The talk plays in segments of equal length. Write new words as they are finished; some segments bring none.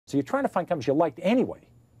So you're trying to find companies you liked anyway.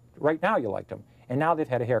 Right now you liked them, and now they've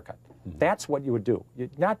had a haircut. That's what you would do.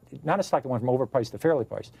 Not a stock that went from overpriced to fairly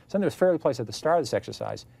priced. Something that was fairly priced at the start of this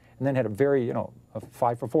exercise, and then had a very, a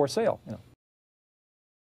 5-for-4 sale.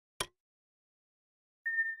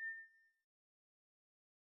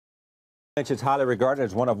 Lynch is highly regarded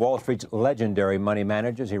as one of Wall Street's legendary money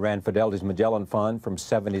managers. He ran Fidelity's Magellan Fund from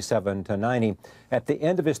 77 to 90. At the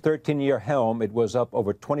end of his 13-year helm, it was up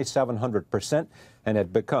over 2,700% and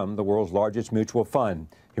had become the world's largest mutual fund.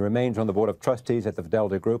 He remains on the board of trustees at the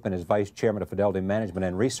Fidelity Group and is vice chairman of Fidelity Management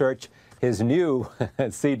and Research. His new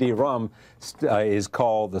CD-ROM is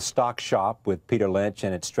called The Stock Shop with Peter Lynch,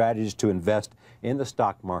 and its strategies to invest in the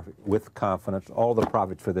stock market with confidence. All the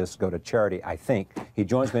profits for this go to charity, I think. He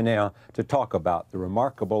joins me now to talk about the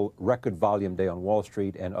remarkable record volume day on Wall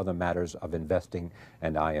Street and other matters of investing,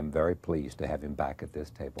 and I am very pleased to have him back at this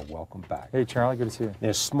table. Welcome back. Hey, Charlie, good to see you.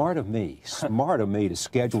 It's smart of me to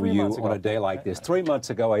schedule you on a day like this. 3 months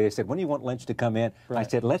ago, I said, when do you want Lynch to come in? Right. I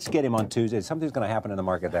said, let's get him on Tuesday. Something's going to happen in the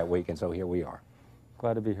market that week, and so here we are.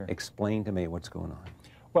 Glad to be here. Explain to me what's going on.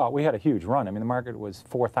 Well, we had a huge run. I mean, the market was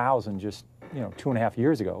 4,000 just 2.5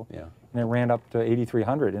 years ago, and it ran up to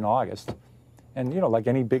 8,300 in August. And like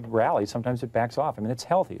any big rally, sometimes it backs off. I mean, it's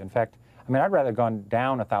healthy. In fact, I'd rather gone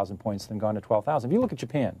down 1,000 points than gone to 12,000. If you look at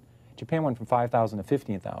Japan, Japan went from 5,000 to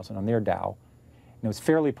 15,000 on their Dow, and it was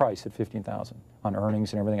fairly priced at 15,000 on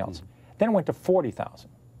earnings and everything else. Then it went to 40,000,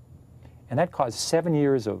 and that caused 7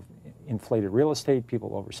 years of inflated real estate, people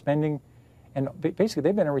overspending. And basically,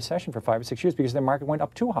 they've been in a recession for 5 or 6 years because their market went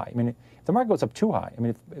up too high. I mean, if the market goes up too high,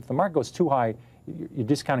 if the market goes too high, you're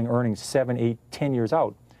discounting earnings 7, 8, 10 years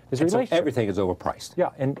out. There's a relationship. So everything is overpriced. Yeah,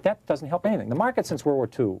 and that doesn't help anything. The market since World War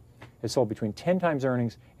II has sold between 10 times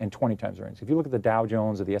earnings and 20 times earnings. If you look at the Dow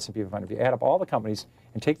Jones or the S&P 500, if you add up all the companies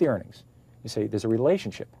and take the earnings, you say there's a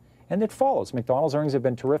relationship. And it follows. McDonald's earnings have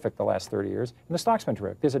been terrific the last 30 years, and the stock's been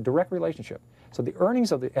terrific. There's a direct relationship. So the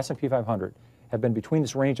earnings of the S&P 500 have been between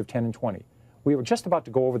this range of 10 and 20. We were just about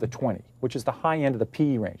to go over the 20, which is the high end of the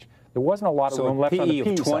PE range. There wasn't a lot of room left on the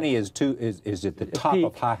PE of 20 side. is at the top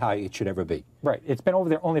of how high it should ever be. Right. It's been over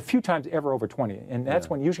there only a few times ever over 20, and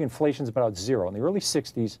that's when usually inflation's about 0. In the early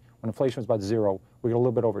 60s, when inflation was about 0, we got a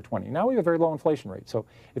little bit over 20. Now we have a very low inflation rate. So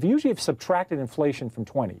if you usually have subtracted inflation from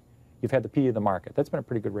 20, you've had the PE of the market. That's been a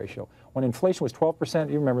pretty good ratio. When inflation was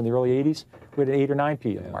 12%, you remember in the early 80s, we had an 8 or 9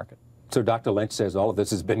 PE in the market. So Dr. Lynch says all of this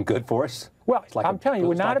has been good for us? Well, I'm telling you, it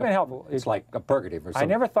would not have been helpful. It's like a purgative or something.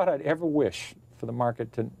 I never thought I'd ever wish for the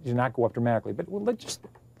market to not go up dramatically. But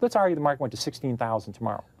let's argue the market went to 16,000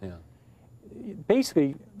 tomorrow. Yeah.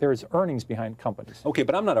 Basically, there's earnings behind companies. Okay,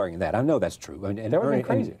 but I'm not arguing that. I know that's true. And that would be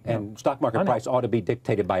crazy. And stock market price ought to be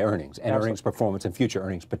dictated by earnings and earnings performance and future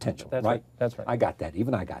earnings potential. That's right. That's right. I got that.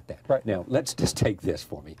 Even I got that. Right. Now, let's just take this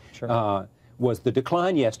for me. Sure. Was the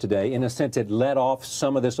decline yesterday, in a sense, it let off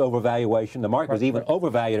some of this overvaluation. The market was even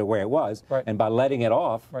overvalued at where it was, and by letting it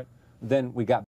off, then we got